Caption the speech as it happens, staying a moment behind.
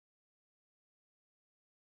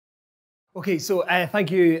Okay, so thank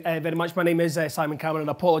you very much. My name is Simon Cameron.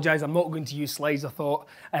 I apologise, I'm not going to use slides. I thought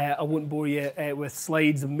I won't bore you with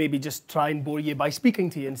slides and maybe just try and bore you by speaking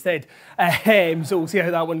to you instead. So we'll see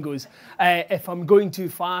how that one goes. If I'm going too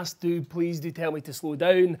fast, please do tell me to slow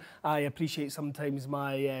down. I appreciate sometimes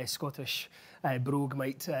my Scottish brogue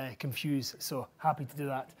might confuse, so happy to do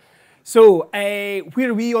that. So, where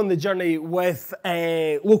are we on the journey with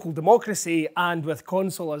local democracy and with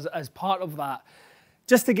Consul as part of that?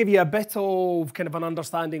 Just to give you a bit of kind of an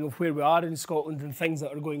understanding of where we are in Scotland and things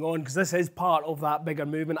that are going on, because this is part of that bigger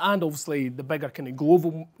movement and obviously the bigger kind of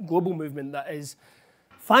global movement that is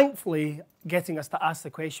thankfully getting us to ask the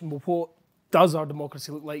question, well, what does our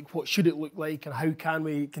democracy look like? What should it look like? And how can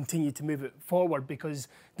we continue to move it forward? Because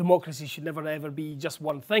democracy should never ever be just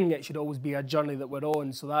one thing. It should always be a journey that we're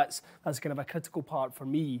on. So that's kind of a critical part for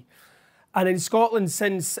me. And in Scotland,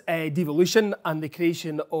 since devolution and the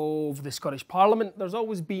creation of the Scottish Parliament, there's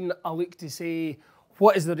always been a look to say,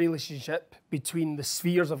 what is the relationship between the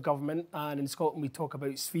spheres of government? And in Scotland, we talk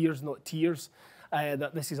about spheres, not tiers.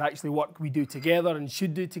 That this is actually work we do together and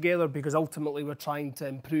should do together, because ultimately we're trying to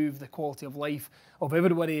improve the quality of life of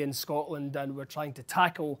everybody in Scotland, and we're trying to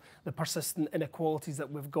tackle the persistent inequalities that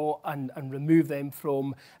we've got and remove them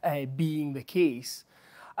from being the case.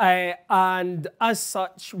 And as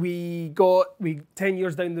such, we 10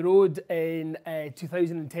 years down the road in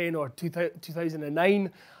 2010 or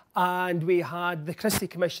 2009, and we had the Christie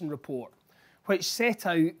Commission report, which set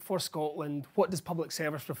out for Scotland, what does public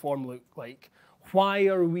service reform look like? Why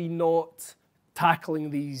are we not tackling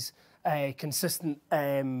these consistent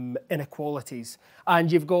inequalities?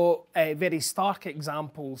 And you've got very stark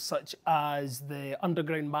examples such as the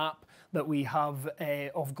underground map that we have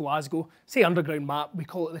of Glasgow. Say underground map, we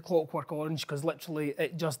call it the Clockwork Orange because literally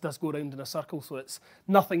it just does go round in a circle, so it's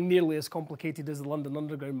nothing nearly as complicated as the London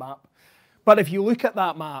Underground map. But if you look at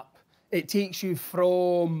that map, it takes you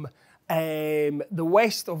from the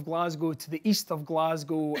west of Glasgow to the east of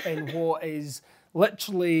Glasgow in what is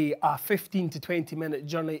literally a 15 to 20 minute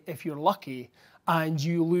journey if you're lucky, and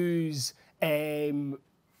you lose 7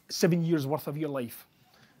 years worth of your life.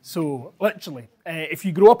 So literally, if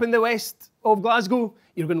you grow up in the west of Glasgow,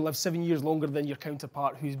 you're going to live 7 years longer than your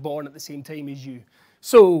counterpart who's born at the same time as you.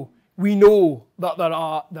 So we know that there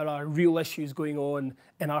are real issues going on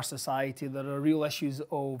in our society. There are real issues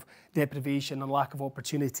of deprivation and lack of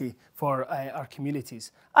opportunity for our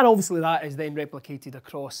communities. And obviously that is then replicated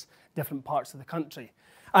across different parts of the country.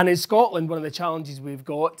 And in Scotland, one of the challenges we've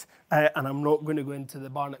got, and I'm not going to go into the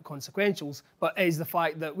Barnett consequentials, but is the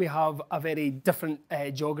fact that we have a very different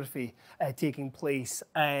geography taking place.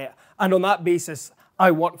 And on that basis,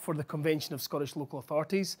 I work for the Convention of Scottish Local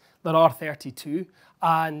Authorities. There are 32,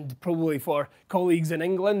 and probably for colleagues in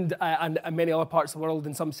England and many other parts of the world,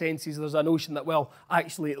 in some senses, there's a notion that, well,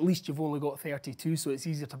 actually, at least you've only got 32, so it's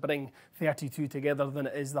easier to bring 32 together than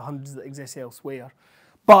it is the hundreds that exist elsewhere.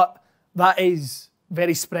 But that is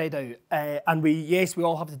very spread out. And we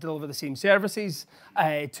all have to deliver the same services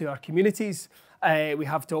to our communities. We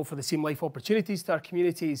have to offer the same life opportunities to our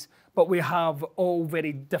communities, but we have all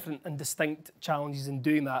very different and distinct challenges in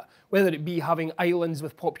doing that, whether it be having islands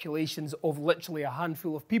with populations of literally a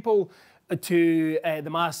handful of people to the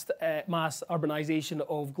mass urbanisation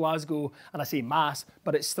of Glasgow. And I say mass,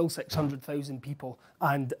 but it's still 600,000 people,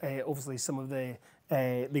 and obviously some of the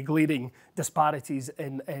glaring disparities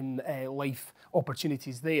in life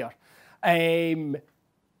opportunities there.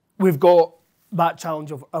 We've got that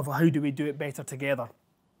challenge of how do we do it better together.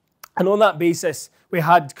 And on that basis, we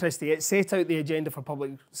had Christie. It set out the agenda for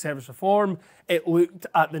public service reform. It looked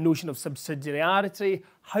at the notion of subsidiarity.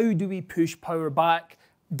 How do we push power back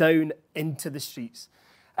down into the streets?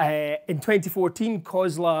 In 2014,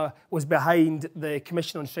 COSLA was behind the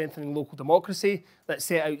Commission on Strengthening Local Democracy that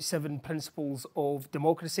set out 7 principles of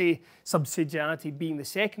democracy, subsidiarity being the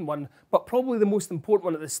second one, but probably the most important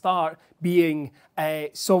one at the start being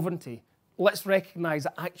sovereignty. Let's recognise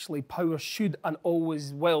that actually power should and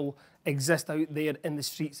always will exist out there in the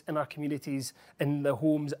streets, in our communities, in the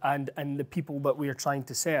homes and the people that we are trying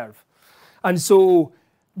to serve. And so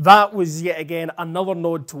that was yet again another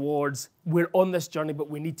nod towards we're on this journey, but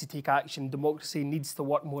we need to take action. Democracy needs to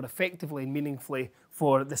work more effectively and meaningfully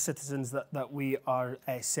for the citizens that we are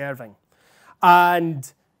serving.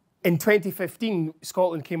 And in 2015,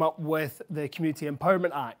 Scotland came up with the Community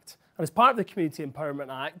Empowerment Act. And as part of the Community Empowerment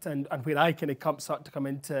Act, and where I kind of start to come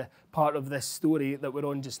into part of this story that we're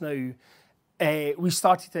on just now, we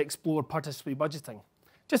started to explore participatory budgeting.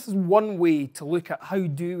 Just as one way to look at how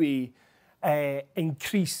do we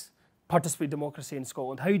increase participatory democracy in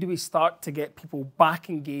Scotland? How do we start to get people back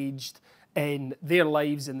engaged in their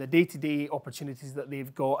lives and the day-to-day opportunities that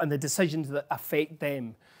they've got and the decisions that affect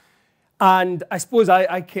them. And I suppose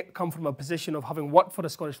I come from a position of having worked for a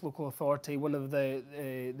Scottish local authority, one of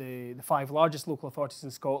the 5 largest local authorities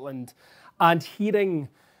in Scotland, and hearing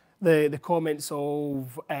the comments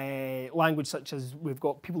of language such as we've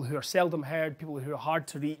got people who are seldom heard, people who are hard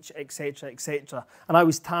to reach, etc., etc. And I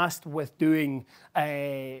was tasked with doing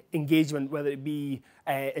engagement, whether it be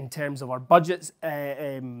in terms of our budgets,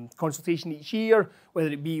 consultation each year, whether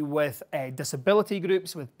it be with disability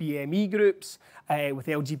groups, with BME groups, with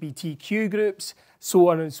LGBTQ groups, so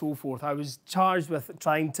on and so forth. I was charged with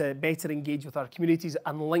trying to better engage with our communities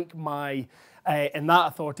and link my in that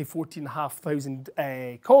authority,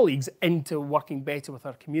 14,500 colleagues into working better with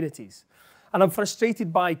our communities. And I'm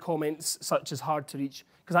frustrated by comments such as hard to reach,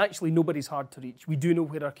 because actually nobody's hard to reach. We do know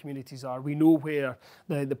where our communities are. We know where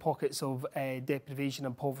the pockets of deprivation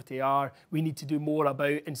and poverty are. We need to do more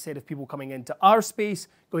about, instead of people coming into our space,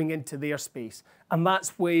 going into their space. And that's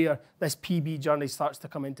where this PB journey starts to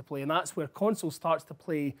come into play. And that's where Consul starts to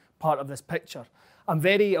play part of this picture. I'm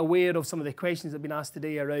very aware of some of the questions that have been asked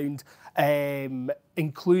today around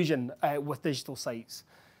inclusion with digital sites.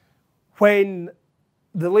 When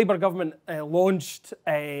the Labour government launched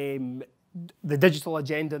the digital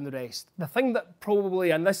agenda and the rest, the thing that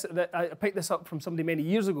probably, and I picked this up from somebody many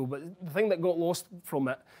years ago, but the thing that got lost from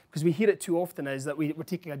it, because we hear it too often, is that we're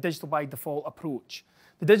taking a digital by default approach.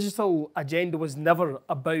 The digital agenda was never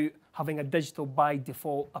about having a digital by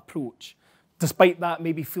default approach. Despite that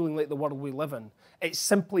maybe feeling like the world we live in. It's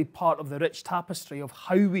simply part of the rich tapestry of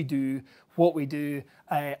how we do what we do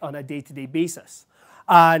on a day-to-day basis.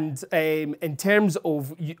 And in terms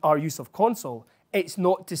of our use of Consul, it's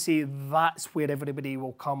not to say that's where everybody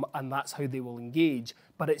will come and that's how they will engage,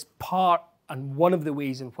 but it's part and one of the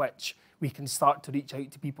ways in which we can start to reach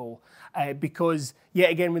out to people. Because,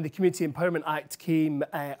 yet again, when the Community Empowerment Act came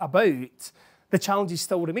about, the challenges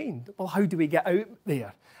still remain. Well, how do we get out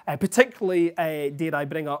there? Particularly, dare I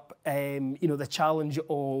bring up, the challenge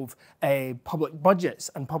of public budgets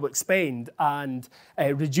and public spend and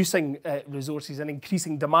reducing resources and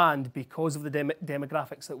increasing demand because of the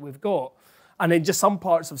demographics that we've got. And in just some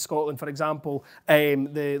parts of Scotland, for example,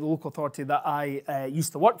 the local authority that I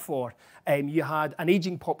used to work for, you had an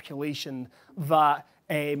ageing population that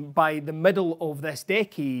by the middle of this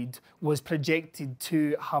decade was projected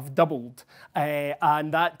to have doubled.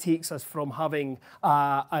 And that takes us from having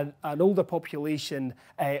an older population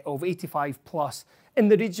of 85 plus in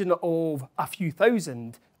the region of a few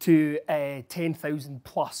thousand to 10,000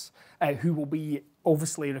 plus who will be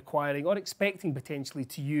obviously requiring or expecting potentially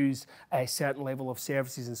to use a certain level of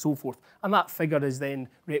services and so forth. And that figure is then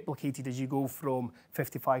replicated as you go from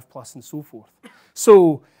 55 plus and so forth.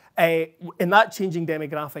 So in that changing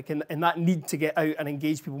demographic and that need to get out and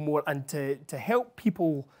engage people more and to help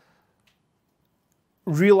people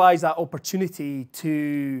realise that opportunity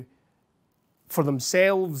for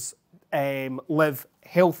themselves live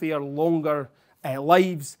healthier, longer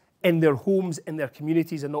lives in their homes, in their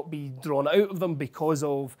communities, and not be drawn out of them because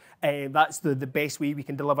of that's the best way we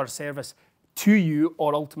can deliver service to you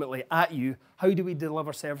or ultimately at you. How do we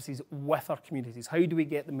deliver services with our communities? How do we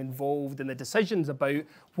get them involved in the decisions about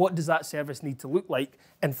what does that service need to look like?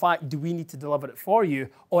 In fact, do we need to deliver it for you?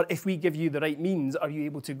 Or if we give you the right means, are you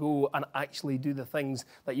able to go and actually do the things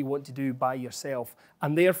that you want to do by yourself?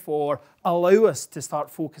 And therefore, allow us to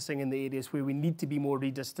start focusing in the areas where we need to be more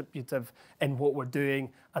redistributive in what we're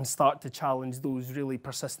doing and start to challenge those really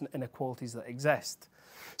persistent inequalities that exist.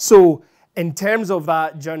 So, in terms of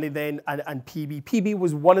that journey then, and PB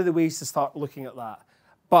was one of the ways to start looking at that.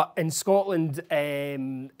 But in Scotland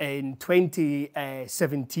in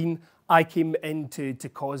 2017, I came into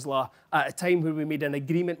COSLA at a time where we made an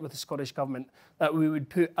agreement with the Scottish Government that we would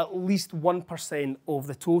put at least 1% of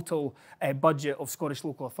the total budget of Scottish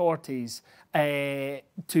local authorities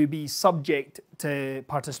to be subject to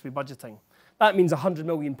participatory budgeting. That means £100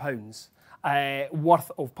 million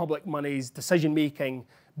worth of public money's decision-making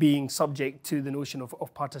being subject to the notion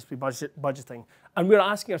of participatory budgeting. And we're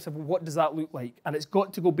asking ourselves, well, what does that look like? And it's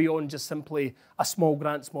got to go beyond just simply a small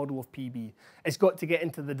grants model of PB. It's got to get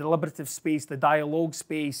into the deliberative space, the dialogue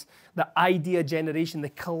space, the idea generation, the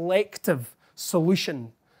collective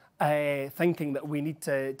solution thinking that we need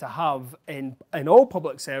to have in all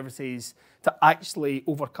public services to actually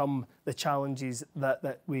overcome the challenges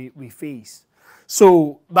that we face.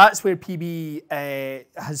 So that's where PB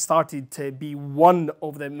has started to be one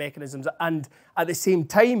of the mechanisms. And at the same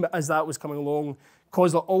time as that was coming along,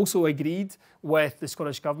 COSLA also agreed with the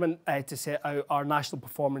Scottish Government to set out our national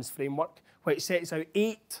performance framework, which sets out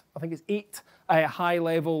eight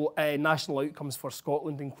high-level national outcomes for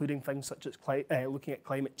Scotland, including things such as looking at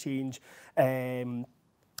climate change,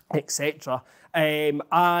 etc.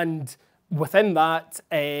 And within that,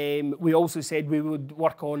 we also said we would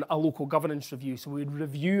work on a local governance review. So we'd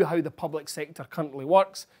review how the public sector currently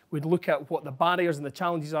works. We'd look at what the barriers and the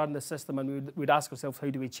challenges are in the system, and we'd ask ourselves, how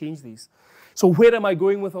do we change these? So where am I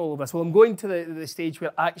going with all of this? Well, I'm going to the stage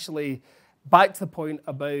where actually, back to the point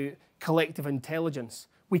about collective intelligence.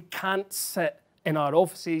 We can't sit in our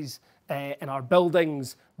offices, in our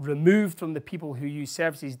buildings, removed from the people who use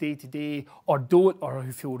services day to day or don't, or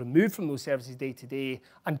who feel removed from those services day to day,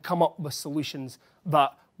 and come up with solutions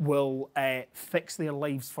that will fix their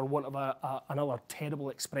lives, for want of another terrible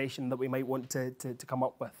expression that we might want to come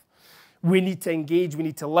up with. We need to engage, we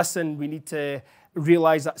need to listen, we need to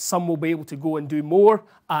realise that some will be able to go and do more,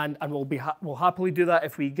 and will happily do that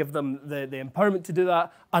if we give them the empowerment to do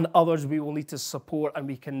that, and others we will need to support, and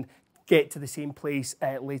we can get to the same place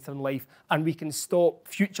later in life, and we can stop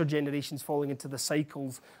future generations falling into the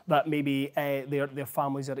cycles that maybe their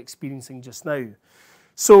families are experiencing just now.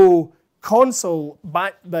 So Consul,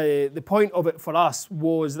 the point of it for us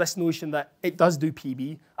was this notion that it does do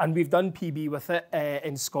PB, and we've done PB with it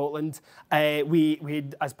in Scotland. We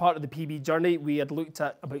had, as part of the PB journey, we had looked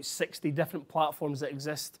at about 60 different platforms that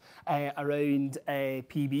exist around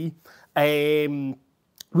PB.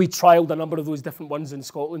 We trialled a number of those different ones in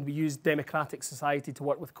Scotland. We used Democratic Society to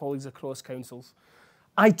work with colleagues across councils.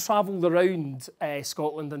 I travelled around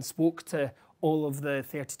Scotland and spoke to all of the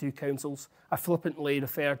 32 councils. I flippantly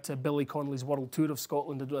referred to Billy Connolly's World Tour of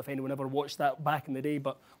Scotland. I don't know if anyone ever watched that back in the day,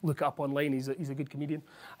 but look it up online. He's a good comedian.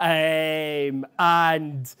 The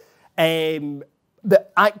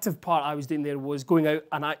active part I was doing there was going out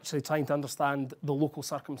and actually trying to understand the local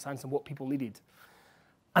circumstance and what people needed.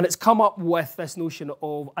 And it's come up with this notion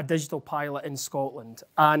of a digital pilot in Scotland.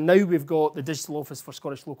 And now we've got the Digital Office for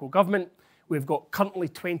Scottish Local Government. We've got currently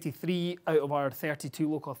 23 out of our 32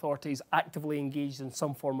 local authorities actively engaged in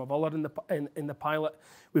some form or other in the pilot.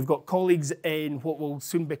 We've got colleagues in what will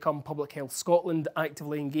soon become Public Health Scotland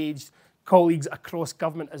actively engaged, colleagues across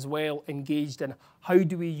government as well engaged in how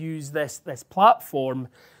do we use this platform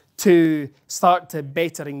to start to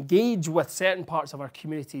better engage with certain parts of our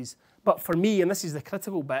communities. But for me, and this is the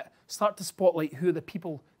critical bit, start to spotlight who are the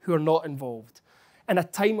people who are not involved. In a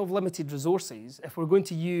time of limited resources, if we're going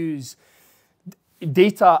to use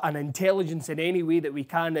data and intelligence in any way that we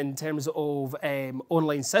can in terms of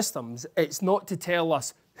online systems, it's not to tell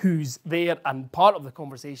us who's there and part of the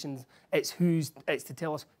conversations, it's to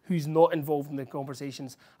tell us who's not involved in the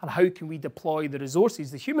conversations, and how can we deploy the resources,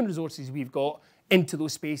 the human resources we've got, into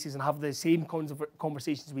those spaces and have the same kinds of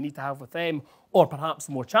conversations we need to have with them, or perhaps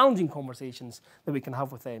more challenging conversations that we can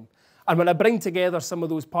have with them. And when I bring together some of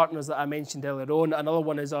those partners that I mentioned earlier on, another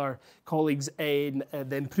one is our colleagues in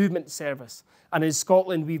the Improvement Service. And in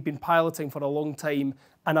Scotland, we've been piloting for a long time,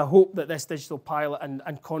 and I hope that this digital pilot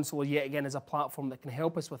and Consul yet again is a platform that can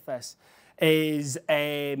help us with this, is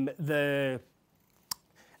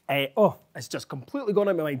it's just completely gone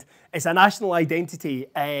out of my mind. It's a national identity,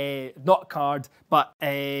 not a card, but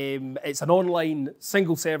it's an online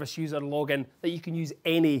single service user login that you can use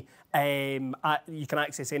you can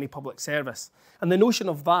access any public service. And the notion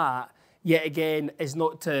of that, yet again, is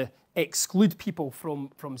not to exclude people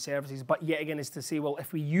from services, but yet again is to say, well,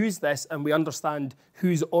 if we use this and we understand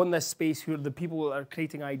who's on this space, who are the people that are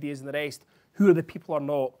creating ideas and the rest, who are the people who are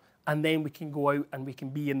not, and then we can go out and we can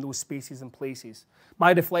be in those spaces and places.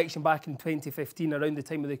 My reflection back in 2015, around the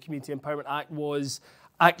time of the Community Empowerment Act, was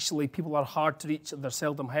actually people are hard to reach, they're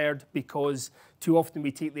seldom heard, because too often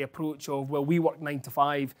we take the approach of, well, we work 9 to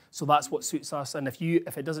 5, so that's what suits us, and if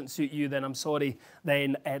it doesn't suit you, then I'm sorry,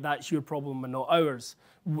 then that's your problem and not ours.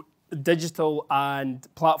 Digital and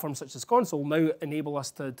platforms such as Consul now enable us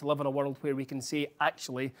to live in a world where we can say,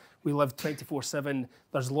 actually, we live 24/7.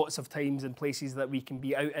 There's lots of times and places that we can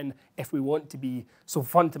be out in if we want to be. So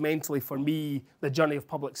fundamentally, for me, the journey of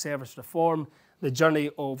public service reform, the journey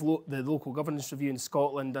of the local governance review in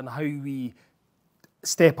Scotland, and how we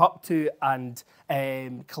step up to and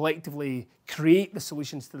collectively create the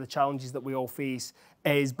solutions to the challenges that we all face,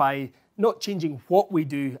 is by not changing what we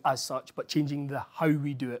do as such, but changing the how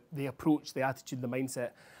we do it, the approach, the attitude, the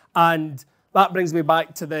mindset. And that brings me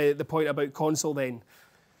back to the point about Consul then.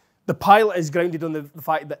 The pilot is grounded on the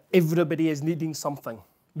fact that everybody is needing something.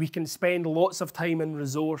 We can spend lots of time and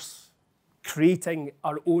resource creating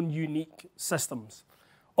our own unique systems.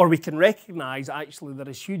 Or we can recognise actually there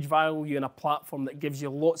is huge value in a platform that gives you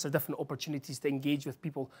lots of different opportunities to engage with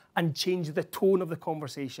people and change the tone of the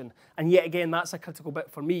conversation. And yet again, that's a critical bit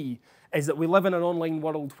for me, is that we live in an online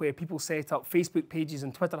world where people set up Facebook pages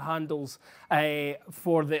and Twitter handles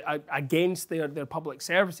against their public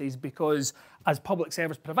services, because as public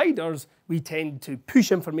service providers, we tend to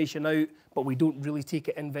push information out, but we don't really take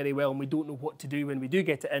it in very well, and we don't know what to do when we do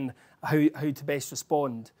get it in, how to best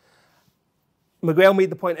respond. Miguel made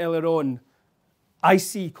the point earlier on, I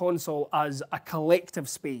see Consul as a collective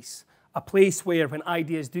space, a place where when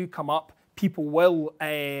ideas do come up, people will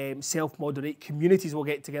self-moderate, communities will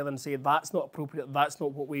get together and say, that's not appropriate, that's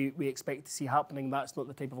not what we expect to see happening, that's not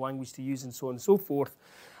the type of language to use, and so on and so forth.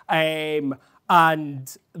 And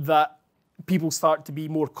that people start to be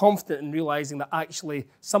more confident in realising that actually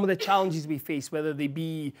some of the challenges we face, whether they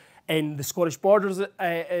be in the Scottish borders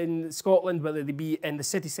in Scotland, whether they be in the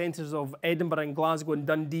city centres of Edinburgh and Glasgow and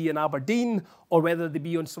Dundee and Aberdeen, or whether they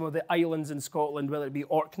be on some of the islands in Scotland, whether it be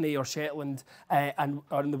Orkney or Shetland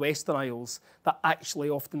or in the Western Isles, that actually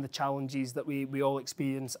often the challenges that we all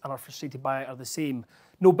experience and are frustrated by are the same.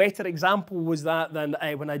 No better example was that than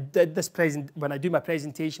when I did my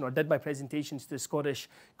presentations to Scottish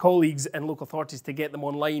colleagues and local authorities to get them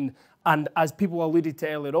online. And as people alluded to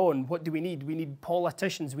earlier on, what do we need? We need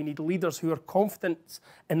politicians, we need leaders who are confident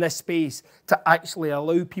in this space to actually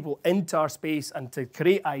allow people into our space and to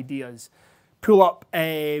create ideas. Pull up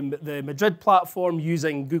the Madrid platform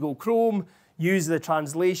using Google Chrome, use the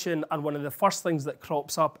translation, and one of the first things that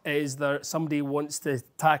crops up is that somebody wants to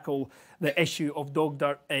tackle the issue of dog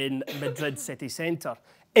dirt in Madrid city centre.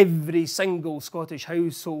 Every single Scottish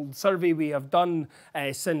household survey we have done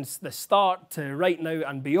since the start to right now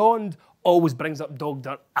and beyond always brings up dog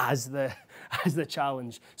dirt as the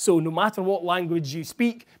challenge. So no matter what language you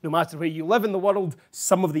speak, no matter where you live in the world,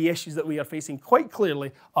 some of the issues that we are facing quite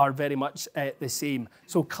clearly are very much the same.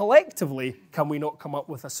 So collectively, can we not come up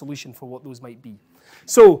with a solution for what those might be?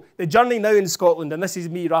 So the journey now in Scotland, and this is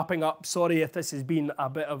me wrapping up, sorry if this has been a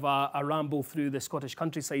bit of a ramble through the Scottish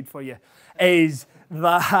countryside for you, is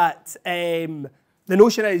that the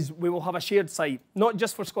notion is we will have a shared site, not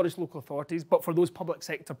just for Scottish local authorities, but for those public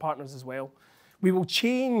sector partners as well. We will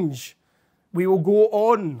go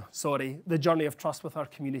on the journey of trust with our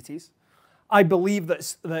communities. I believe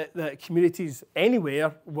that communities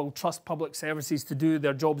anywhere will trust public services to do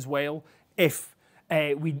their jobs well if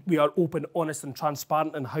we are open, honest and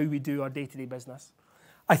transparent in how we do our day-to-day business.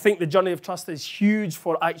 I think the journey of trust is huge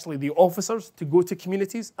for actually the officers to go to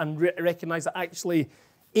communities and recognise that actually,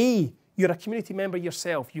 you're a community member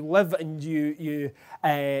yourself. You live and you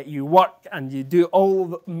work and you do all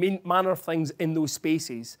the manner of things in those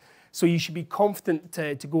spaces. So you should be confident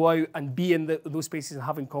to go out and be in those spaces and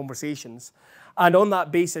having conversations. And on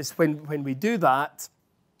that basis, when we do that,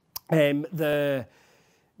 the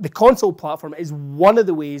Consul platform is one of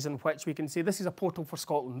the ways in which we can say this is a portal for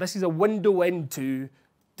Scotland. This is a window into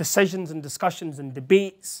decisions and discussions and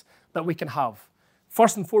debates that we can have.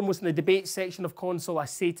 First and foremost, in the debate section of Consul, I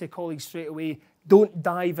say to colleagues straight away, don't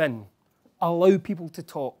dive in. Allow people to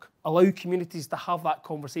talk. Allow communities to have that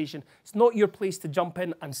conversation. It's not your place to jump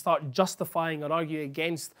in and start justifying or arguing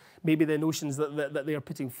against maybe the notions that they are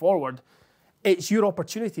putting forward. It's your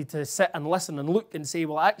opportunity to sit and listen and look and say,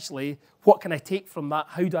 well, actually, what can I take from that?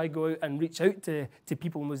 How do I go out and reach out to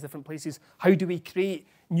people in those different places? How do we create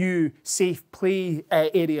new safe play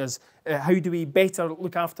areas? How do we better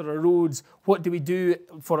look after our roads? What do we do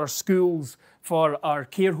for our schools, for our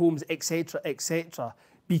care homes, etc., etc.?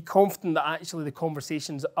 Be confident that actually the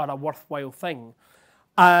conversations are a worthwhile thing.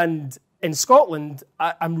 And in Scotland,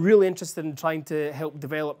 I'm really interested in trying to help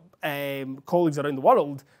develop colleagues around the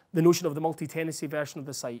world the notion of the multi-tenancy version of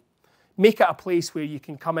the site. Make it a place where you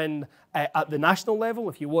can come in at the national level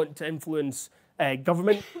if you want to influence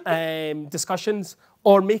government discussions,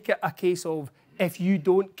 or make it a case of if you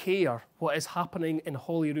don't care what is happening in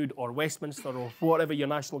Holyrood or Westminster or whatever your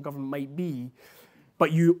national government might be,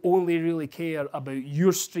 but you only really care about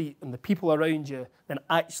your street and the people around you, then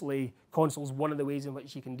actually Consul's one of the ways in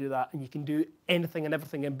which you can do that, and you can do anything and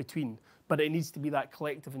everything in between, but it needs to be that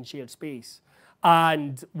collective and shared space.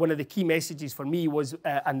 And one of the key messages for me was,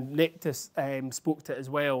 and Nectus spoke to it as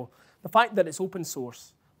well, the fact that it's open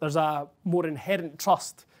source. There's a more inherent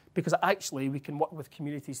trust because actually we can work with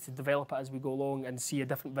communities to develop it as we go along and see a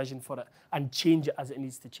different vision for it and change it as it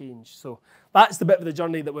needs to change. So that's the bit of the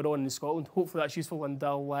journey that we're on in Scotland. Hopefully that's useful, and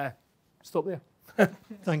I'll stop there.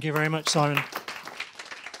 Thank you very much, Simon.